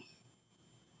long.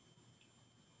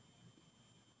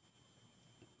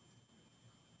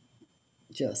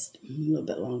 Just a little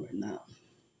bit longer than that.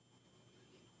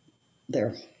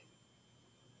 There.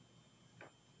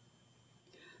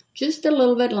 Just a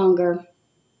little bit longer.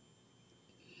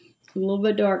 A little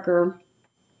bit darker.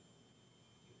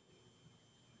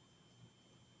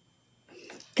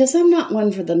 Because I'm not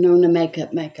one for the Nona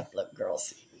makeup look,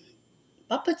 girls. If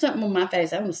I put something on my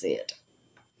face, I want to see it.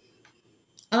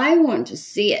 I want to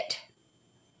see it.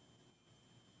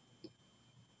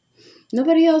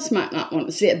 Nobody else might not want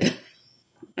to see it, but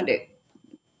I do.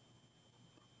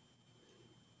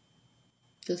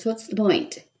 Because what's the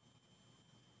point?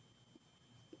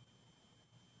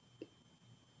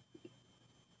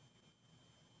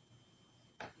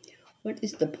 What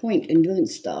is the point in doing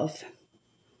stuff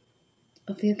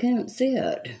if you can't see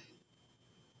it?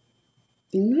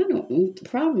 And I don't, the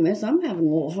problem is I'm having a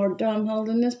little hard time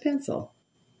holding this pencil.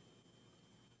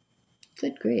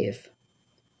 Good grief.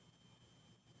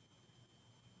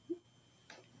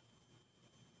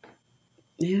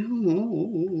 Yeah, I don't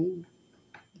know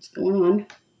what's going on.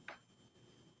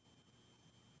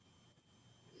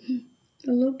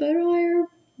 A little bit higher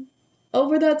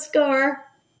over that scar.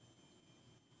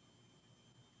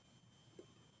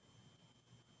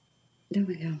 There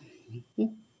we go.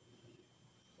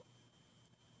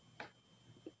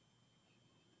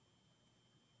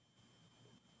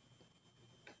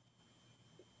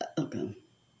 Okay.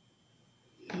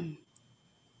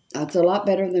 That's a lot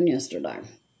better than yesterday.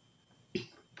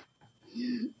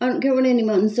 I don't care what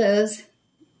anyone says.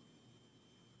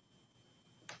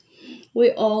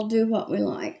 We all do what we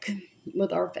like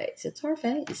with our face. It's our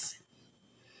face.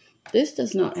 This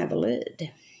does not have a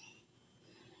lid.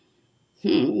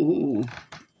 Well,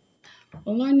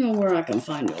 I know where I can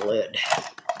find a lid.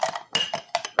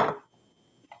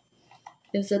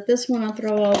 Is it this one I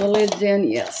throw all the lids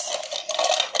in? Yes.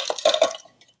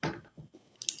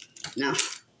 Now,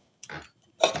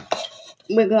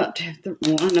 we got,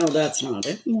 well, I know that's not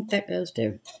it. What that goes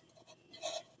to.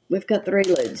 We've got 3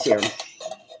 lids here.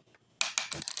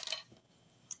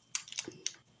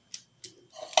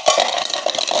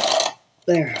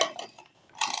 There.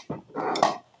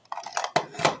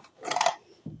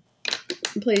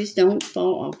 Please don't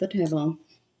fall off the table.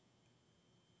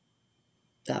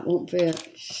 That won't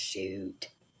fit. Shoot.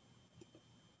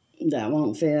 That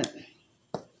won't fit.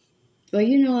 Well,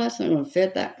 you know that's not going to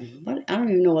fit. That. What? I don't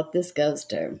even know what this goes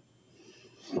to.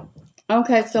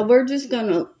 Okay, so we're just going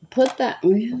to put that.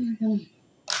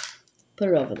 Put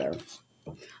it over there.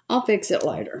 I'll fix it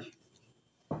later.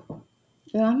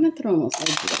 Yeah, I'm going to throw them away.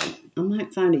 I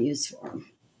might find a use for them.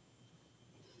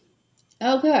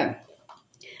 Okay.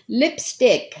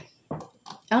 Lipstick.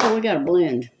 Oh, we got to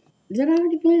blend. Did I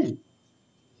already blend?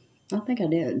 I think I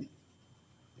did.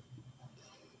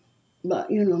 But,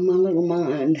 you know, my little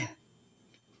mind,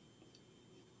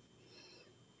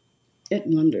 it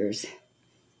wonders.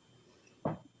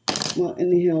 What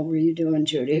in the hell were you doing,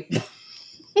 Judy?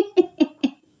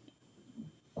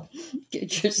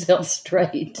 Get yourself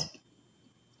straight.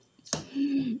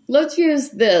 Let's use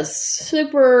this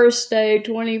Super Stay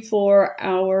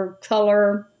 24-hour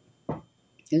color.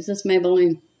 Is this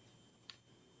Maybelline?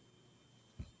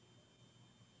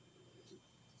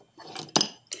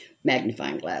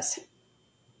 Magnifying glass.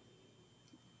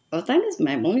 I think it's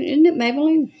Maybelline. Isn't it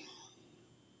Maybelline?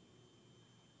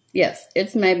 Yes,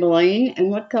 it's Maybelline. And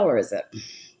what color is it?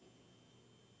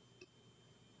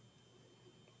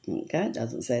 Okay, it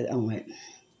doesn't say that. Oh, wait.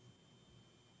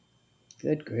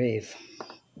 Good grief.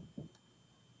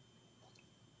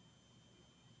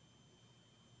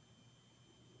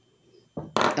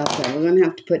 we're going to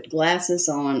have to put glasses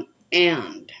on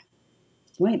and...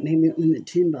 Wait, maybe on the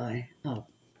 10 by... Oh,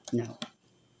 no.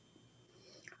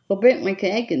 Well, Bentley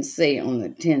K can see on the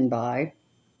 10 by.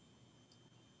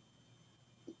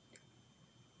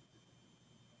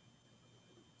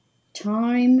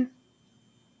 Time.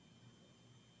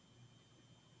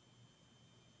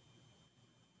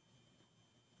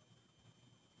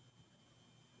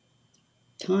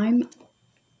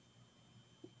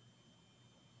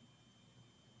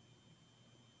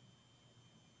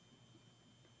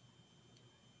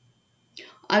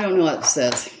 I don't know what it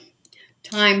says.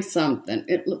 Time something.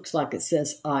 It looks like it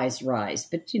says eyes rise,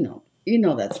 but you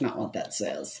know that's not what that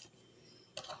says.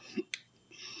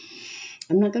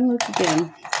 I'm not going to look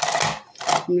again.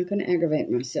 I'm not going to aggravate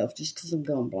myself just because I'm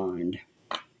going blind.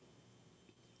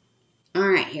 All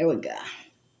right, here we go.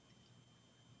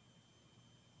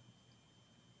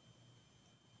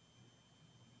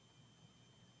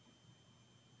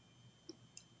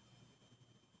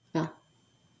 Huh.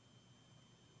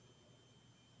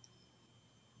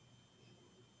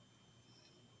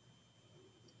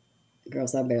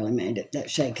 Girls, I barely made it. That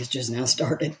shake has just now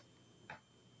started.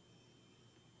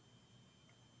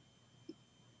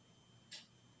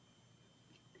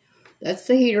 That's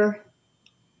the heater.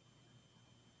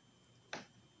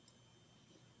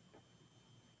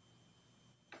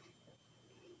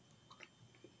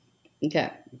 Okay,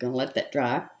 I'm going to let that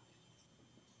dry.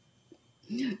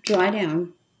 Dry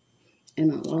down.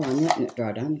 And while I'm letting it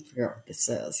dry down, I figure out what this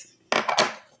says.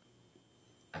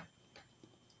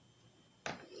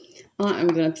 I'm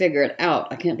going to figure it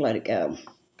out. I can't let it go.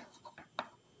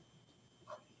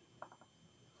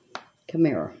 Come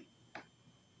here.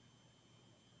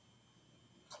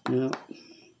 No.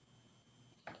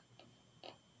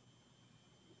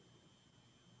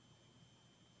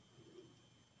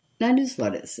 That is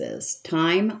what it says.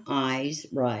 Time, eyes,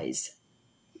 rise.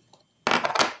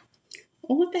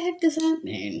 Well, what the heck does that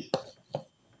mean?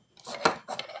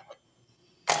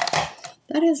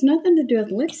 That has nothing to do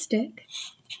with lipstick.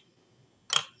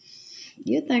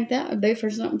 You'd think that would be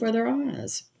for something for their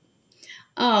eyes.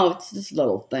 Oh, it's this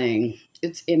little thing.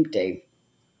 It's empty.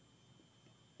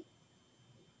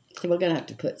 So we're going to have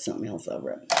to put something else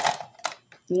over it.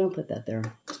 Don't put that there.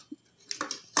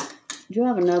 Do you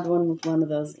have another one with one of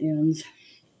those ends?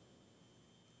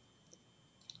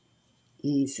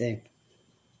 Let me see.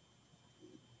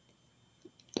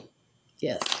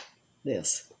 Yes,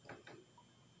 this.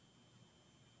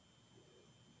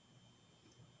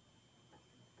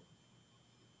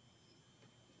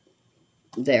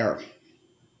 There.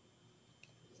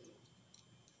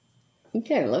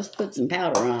 Okay, let's put some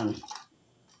powder on.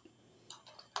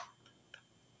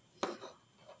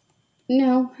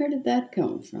 Now, where did that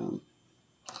come from?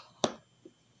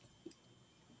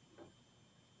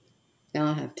 Now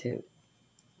I have two.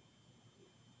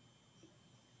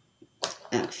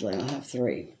 Actually, I have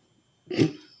three.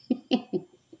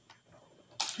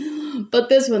 But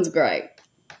this one's great.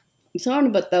 So I'm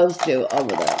going to put those two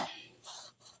over there.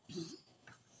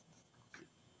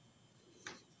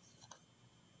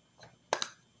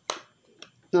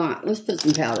 Alright, let's put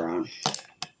some powder on.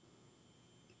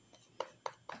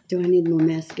 Do I need more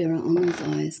mascara on those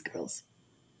eyes, girls?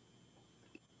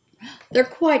 They're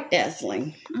quite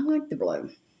dazzling. I like the blue.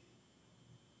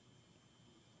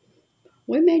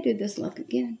 We may do this look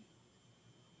again.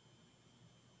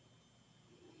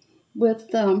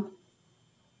 With the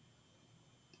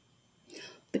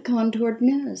contoured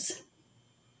nose.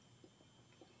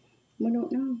 We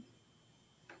don't know.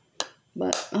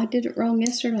 But I did it wrong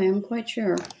yesterday, I'm quite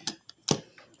sure.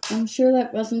 I'm sure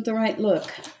that wasn't the right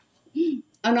look.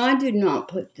 And I did not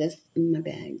put this in my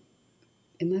bag.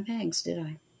 In my bags, did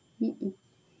I? Mm-mm.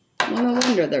 Well, no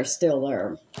wonder they're still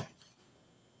there.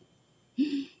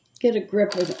 Get a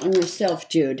grip on yourself,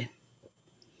 Jude.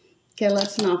 Okay,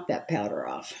 let's knock that powder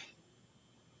off.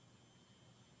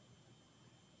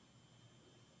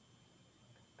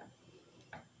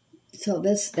 So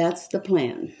that's the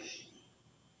plan.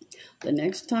 The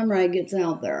next time Ray gets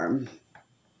out there,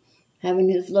 having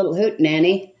his little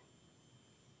hootenanny,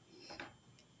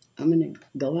 I'm going to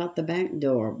go out the back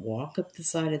door, walk up the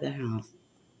side of the house,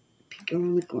 peek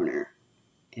around the corner,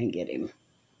 and get him.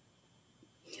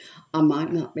 I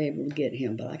might not be able to get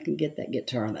him, but I can get that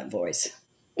guitar and that voice.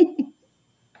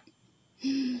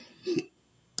 He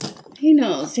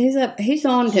knows. He's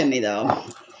on to me, though.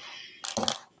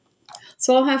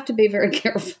 So I'll have to be very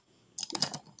careful.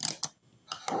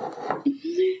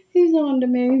 He's on to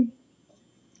me.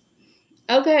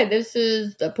 Okay, this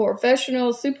is the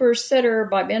Professional Super Setter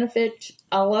by Benefit.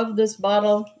 I love this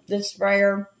bottle, this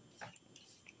sprayer.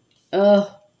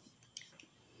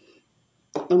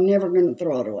 I'm never going to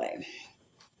throw it away.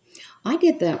 I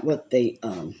did that with the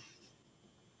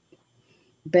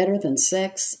Better Than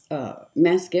Sex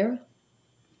mascara.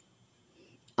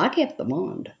 I kept the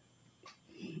wand.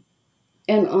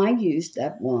 And I used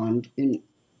that wand in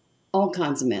all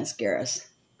kinds of mascaras.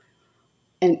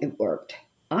 And it worked.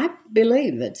 I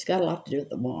believe it's got a lot to do with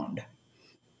the wand.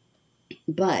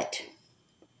 But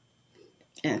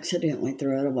I accidentally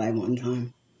threw it away one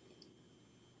time.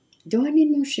 Do I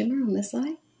need more shimmer on this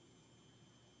eye?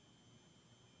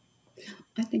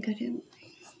 I think I do.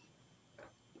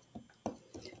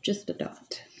 Just a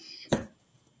dot.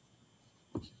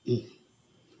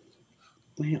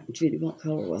 Well, Judy, what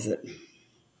color was it?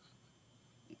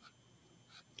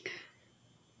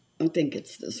 I think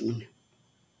it's this one.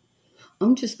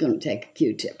 I'm just going to take a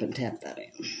Q-tip and tap that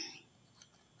in.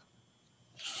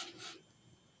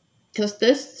 Because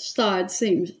this side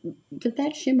seems, but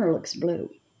that shimmer looks blue.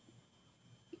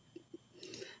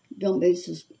 Don't be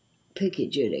so picky,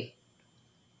 Judy.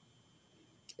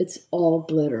 It's all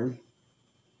glitter.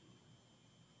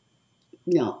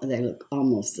 No, they look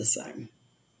almost the same.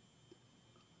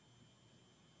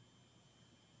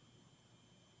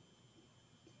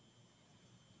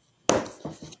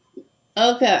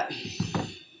 Okay.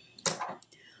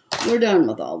 We're done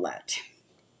with all that.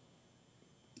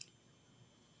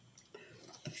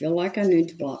 I feel like I need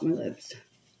to block my lips.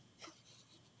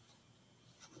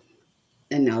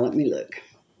 And now let me look.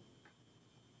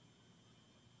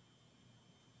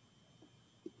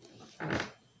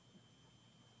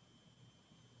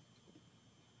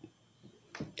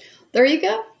 There you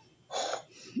go.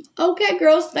 Okay,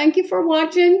 girls, thank you for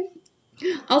watching.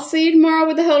 I'll see you tomorrow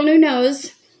with a whole new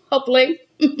nose, hopefully.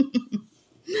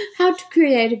 How to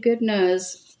create a good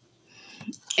nose.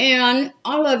 And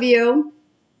I love you.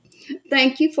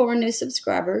 Thank you for new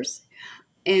subscribers.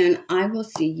 And I will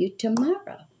see you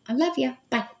tomorrow. I love you.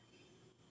 Bye.